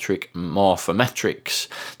geometric morphometrics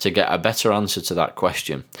to get a better answer to that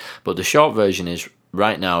question. But the short version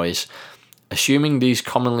right now is, assuming these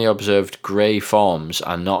commonly observed grey forms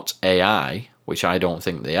are not AI, which I don't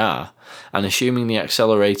think they are, and assuming the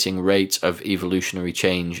accelerating rate of evolutionary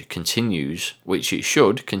change continues, which it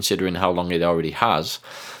should, considering how long it already has,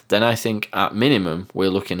 then I think at minimum we're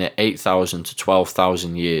looking at 8,000 to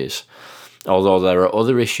 12,000 years. Although there are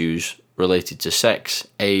other issues related to sex,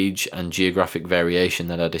 age, and geographic variation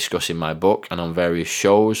that I discuss in my book and on various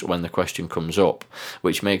shows when the question comes up,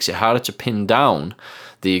 which makes it harder to pin down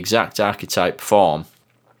the exact archetype form,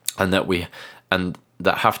 and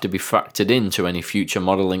that have to be factored into any future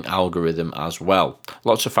modelling algorithm as well.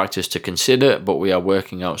 Lots of factors to consider, but we are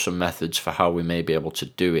working out some methods for how we may be able to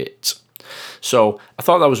do it. So I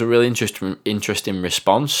thought that was a really interesting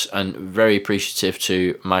response, and very appreciative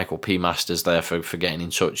to Michael P. Masters there for getting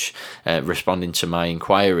in touch, responding to my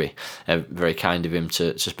inquiry. Very kind of him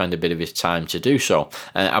to spend a bit of his time to do so.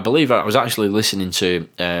 I believe I was actually listening to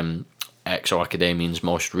Exo-Academian's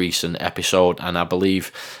most recent episode, and I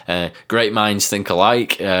believe great minds think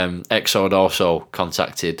alike. Exo had also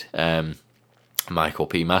contacted Michael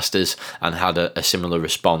P. Masters and had a similar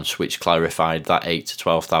response, which clarified that 8 to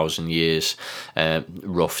 12,000 years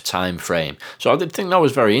rough time frame. So I did think that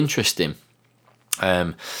was very interesting.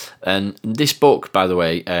 And this book, by the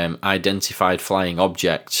way, Identified Flying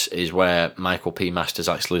Objects, is where Michael P. Masters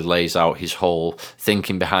actually lays out his whole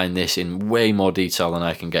thinking behind this in way more detail than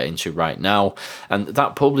I can get into right now. And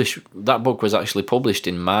that book was actually published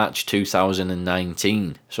in March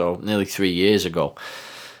 2019, so nearly 3 years ago.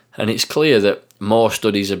 And it's clear that more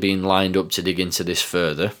studies are being lined up to dig into this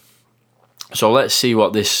further. So let's see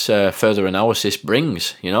what this further analysis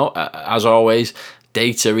brings. As always,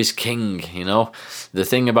 data is king. The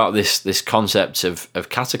thing about this concept of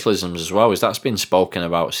cataclysms as well is that's been spoken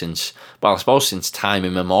about since time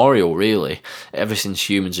immemorial, really. Ever since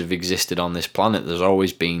humans have existed on this planet, there's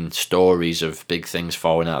always been stories of big things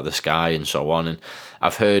falling out of the sky and so on. And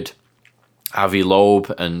I've heard Avi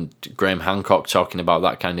Loeb and Graham Hancock talking about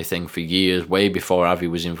that kind of thing for years, way before Avi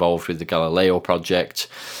was involved with the Galileo project.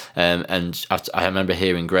 And I remember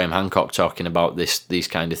hearing Graham Hancock talking about these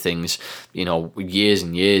kind of things, years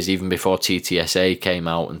and years, even before TTSA came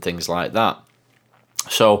out and things like that.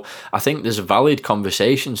 So I think there's valid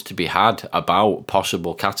conversations to be had about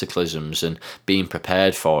possible cataclysms and being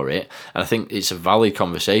prepared for it. And I think it's a valid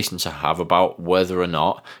conversation to have about whether or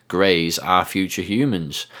not greys are future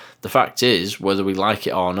humans. The fact is, whether we like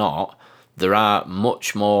it or not, there are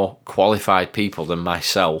much more qualified people than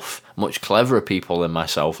myself, much cleverer people than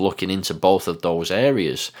myself looking into both of those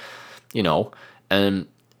areas,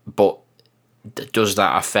 but does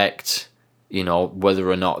that affect,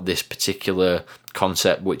 whether or not this particular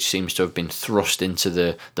concept, which seems to have been thrust into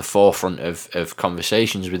the forefront of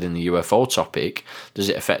conversations within the UFO topic, does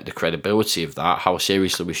it affect the credibility of that, how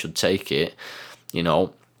seriously we should take it?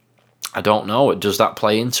 I don't know. Does that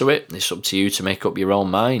play into it? It's up to you to make up your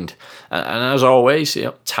own mind. And as always,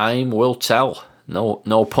 time will tell.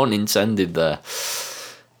 No pun intended there.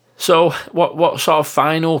 So what sort of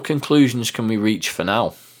final conclusions can we reach for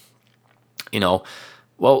now?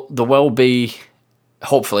 Well, there will be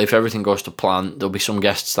hopefully, if everything goes to plan, there'll be some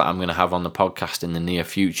guests that I'm going to have on the podcast in the near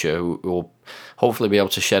future who will hopefully be able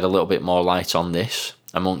to shed a little bit more light on this,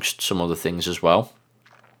 amongst some other things as well.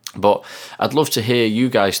 But I'd love to hear you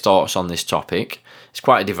guys' thoughts on this topic. It's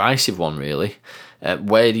quite a divisive one, really.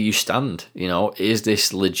 Where do you stand? Is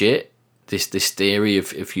this legit? This theory of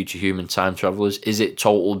future human time travelers, is it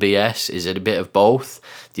total BS? Is it a bit of both?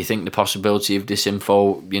 Do you think the possibility of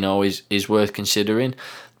disinfo, is worth considering?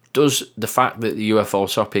 Does the fact that the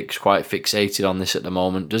UFO topic's quite fixated on this at the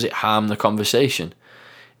moment, does it harm the conversation?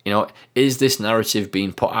 Is this narrative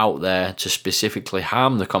being put out there to specifically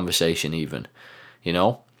harm the conversation even?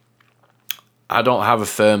 I don't have a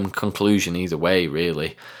firm conclusion either way,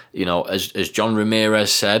 really. As John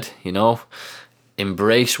Ramirez said,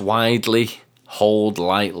 embrace widely, hold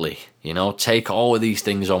lightly. Take all of these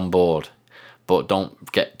things on board, but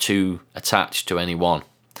don't get too attached to any one.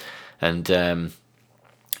 And I'm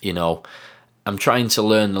trying to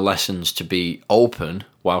learn the lessons to be open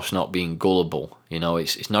whilst not being gullible.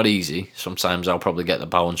 It's not easy. Sometimes I'll probably get the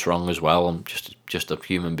balance wrong as well. I'm just a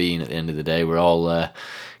human being at the end of the day. We're all,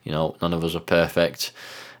 none of us are perfect.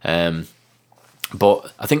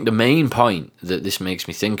 But I think the main point that this makes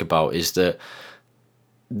me think about is that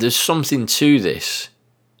there's something to this,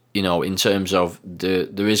 in terms of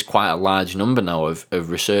there is quite a large number now of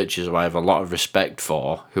researchers who I have a lot of respect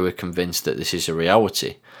for who are convinced that this is a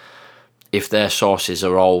reality. If their sources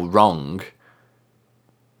are all wrong,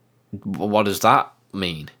 what does that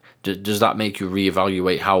mean? Does that make you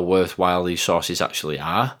reevaluate how worthwhile these sources actually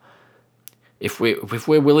are? If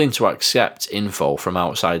we're willing to accept info from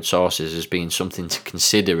outside sources as being something to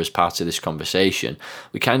consider as part of this conversation,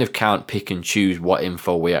 we kind of can't pick and choose what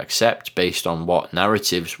info we accept based on what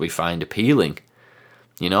narratives we find appealing.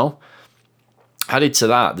 Added to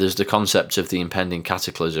that, there's the concept of the impending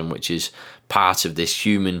cataclysm, which is part of this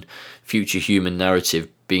future human narrative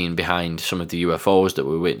being behind some of the UFOs that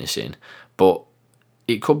we're witnessing. But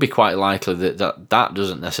it could be quite likely that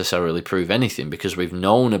doesn't necessarily prove anything, because we've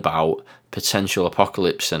known about potential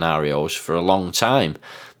apocalypse scenarios for a long time,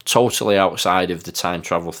 totally outside of the time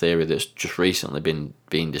travel theory that's just recently been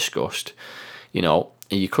being discussed.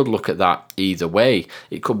 You could look at that either way.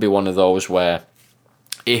 It could be one of those where,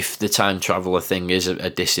 if the time traveler thing is a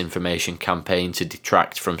disinformation campaign to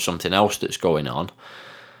detract from something else that's going on,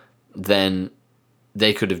 then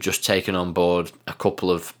they could have just taken on board a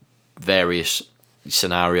couple of various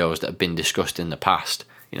scenarios that have been discussed in the past.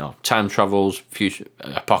 Time travels, future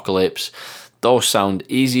apocalypse, those sound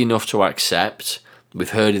easy enough to accept.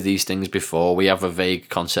 We've heard of these things before. We have a vague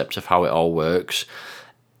concept of how it all works,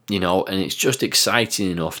 and it's just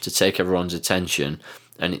exciting enough to take everyone's attention,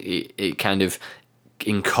 and it kind of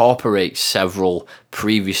incorporates several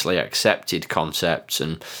previously accepted concepts.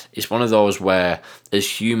 And it's one of those where,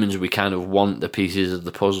 as humans, we kind of want the pieces of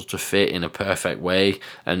the puzzle to fit in a perfect way,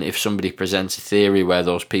 and if somebody presents a theory where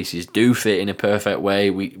those pieces do fit in a perfect way,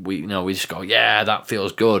 we just go, yeah, that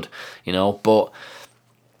feels good. But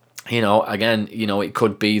again, it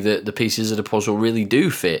could be that the pieces of the puzzle really do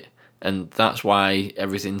fit, and that's why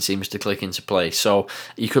everything seems to click into place. So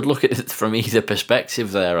you could look at it from either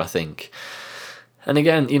perspective there, I think. And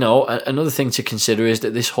again, another thing to consider is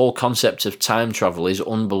that this whole concept of time travel is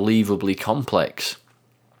unbelievably complex.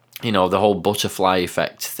 The whole butterfly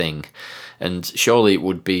effect thing. And surely it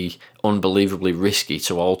would be unbelievably risky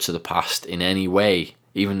to alter the past in any way,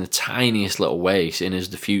 even the tiniest little way, seeing as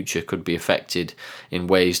the future could be affected in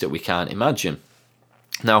ways that we can't imagine.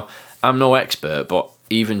 Now, I'm no expert, but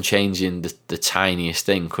even changing the tiniest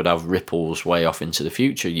thing could have ripples way off into the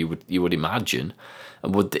future, you would imagine.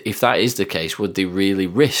 And if that is the case, would they really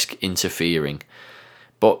risk interfering?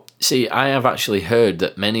 But see, I have actually heard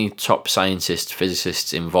that many top scientists,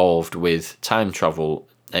 physicists involved with time travel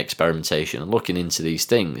experimentation and looking into these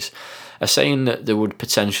things are saying that there would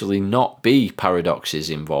potentially not be paradoxes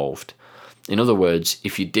involved. In other words,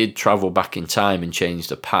 if you did travel back in time and change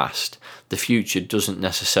the past, the future doesn't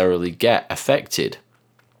necessarily get affected.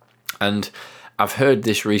 And I've heard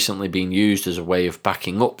this recently being used as a way of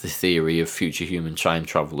backing up the theory of future human time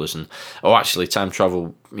travelers, and actually time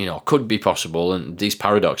travel, could be possible, and these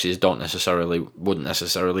paradoxes wouldn't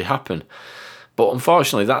necessarily happen. But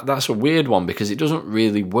unfortunately, that's a weird one, because it doesn't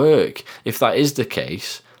really work. If that is the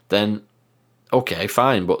case, then okay,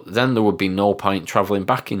 fine, but then there would be no point travelling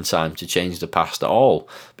back in time to change the past at all,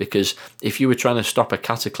 because if you were trying to stop a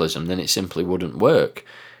cataclysm, then it simply wouldn't work.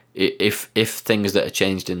 If things that are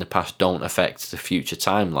changed in the past don't affect the future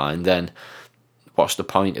timeline, then what's the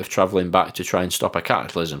point of travelling back to try and stop a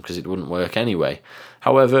cataclysm, because it wouldn't work anyway.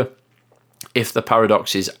 However, if the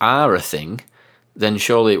paradoxes are a thing, then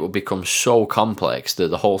surely it would become so complex that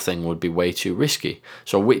the whole thing would be way too risky.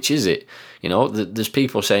 So which is it? There's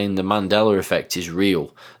people saying the Mandela effect is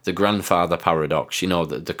real, the grandfather paradox,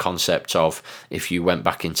 the concept of if you went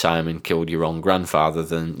back in time and killed your own grandfather,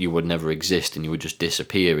 then you would never exist and you would just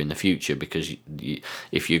disappear in the future, because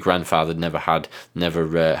if your grandfather never had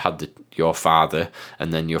your father,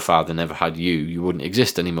 and then your father never had you wouldn't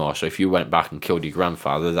exist anymore. So if you went back and killed your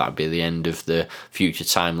grandfather, that'd be the end of the future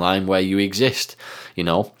timeline where you exist.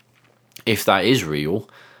 If that is real,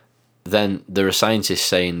 then there are scientists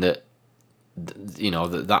saying that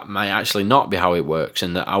that might actually not be how it works,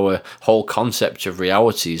 and that our whole concept of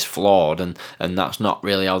reality is flawed, and that's not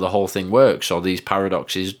really how the whole thing works, or these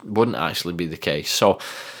paradoxes wouldn't actually be the case. So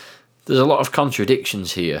there's a lot of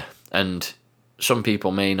contradictions here, and some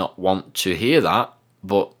people may not want to hear that,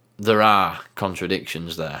 but there are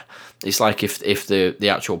contradictions there. It's like if the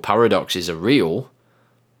actual paradoxes are real,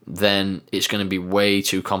 then it's going to be way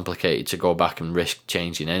too complicated to go back and risk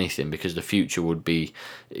changing anything, because the future would be,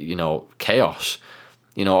 chaos.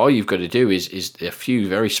 All you've got to do is a few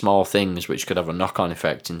very small things which could have a knock-on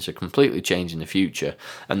effect into completely changing the future.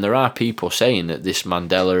 And there are people saying that this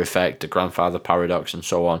Mandela effect, the grandfather paradox, and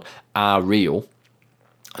so on are real.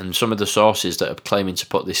 And some of the sources that are claiming to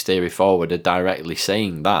put this theory forward are directly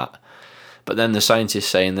saying that. But then the scientists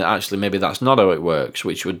saying that actually maybe that's not how it works,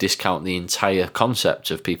 which would discount the entire concept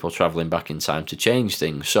of people travelling back in time to change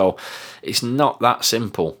things. So it's not that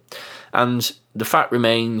simple. And the fact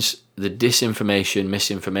remains, the disinformation,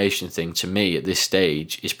 misinformation thing, to me at this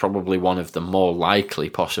stage, is probably one of the more likely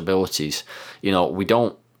possibilities. We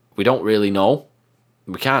don't really know.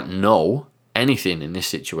 We can't know anything in this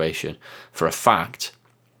situation for a fact,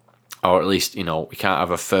 or at least, we can't have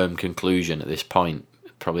a firm conclusion at this point.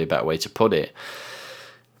 Probably a better way to put it.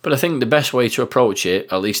 But I think the best way to approach it,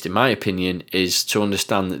 at least in my opinion, is to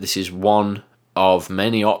understand that this is one of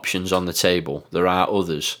many options on the table. There are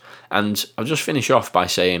others. And I'll just finish off by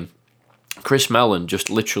saying Chris Mellon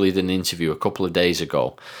just literally did an interview a couple of days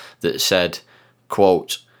ago that said,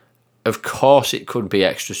 quote, "Of course it could be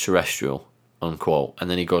extraterrestrial," unquote.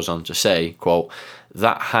 And then he goes on to say, quote,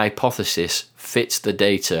 "That hypothesis fits the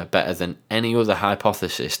data better than any other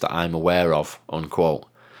hypothesis that I'm aware of," unquote.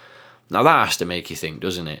 Now that has to make you think,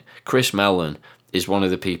 doesn't it? Chris Mellon is one of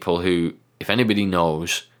the people who, if anybody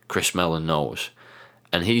knows, Chris Mellon knows.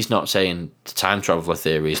 And he's not saying the time traveler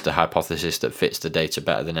theory is the hypothesis that fits the data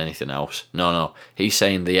better than anything else. No. He's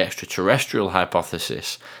saying the extraterrestrial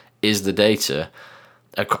hypothesis is the data.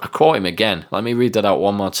 I quote him again. Let me read that out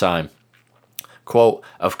one more time. Quote,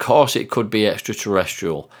 "Of course it could be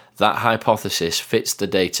extraterrestrial. That hypothesis fits the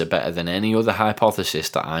data better than any other hypothesis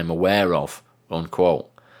that I'm aware of," unquote.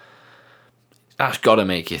 That's got to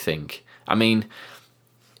make you think. I mean,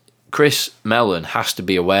 Chris Mellon has to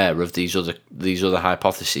be aware of these other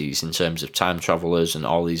hypotheses in terms of time travelers and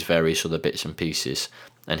all these various other bits and pieces.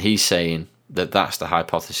 And he's saying that that's the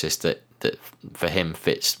hypothesis that for him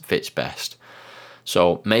fits best.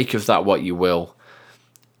 So make of that what you will.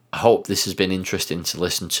 I hope this has been interesting to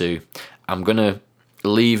listen to. I'm going to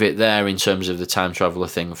leave it there in terms of the time traveller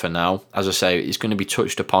thing for now. As I say, it's going to be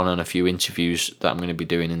touched upon on a few interviews that I'm going to be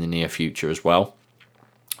doing in the near future as well.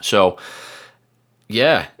 So,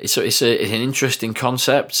 yeah, it's an interesting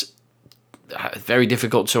concept. Very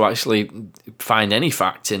difficult to actually find any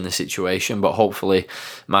fact in the situation, but hopefully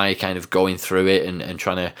my kind of going through it and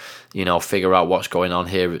trying to, figure out what's going on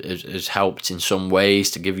here has helped in some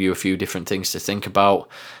ways to give you a few different things to think about.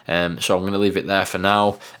 So I'm going to leave it there for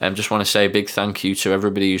now. Just want to say a big thank you to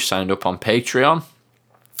everybody who signed up on Patreon.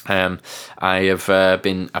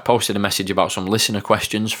 I posted a message about some listener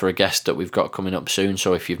questions for a guest that we've got coming up soon,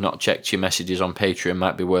 so if you've not checked your messages on Patreon, it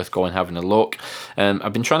might be worth going having a look.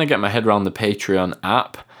 I've been trying to get my head around the Patreon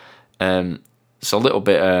app. It's a little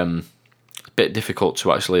bit difficult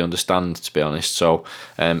to actually understand, to be honest, so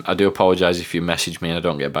I do apologise if you message me and I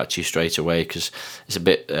don't get back to you straight away, because it's a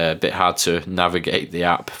bit hard to navigate the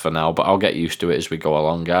app for now, but I'll get used to it as we go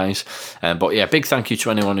along, guys. But yeah, big thank you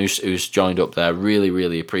to anyone who's joined up there. Really,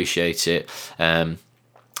 really appreciate it. And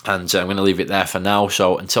I'm going to leave it there for now,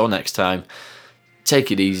 so until next time,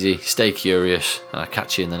 take it easy, stay curious, and I'll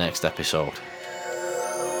catch you in the next episode.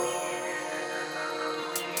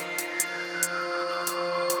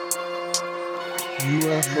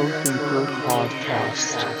 UFO Thinker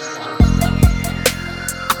Podcast.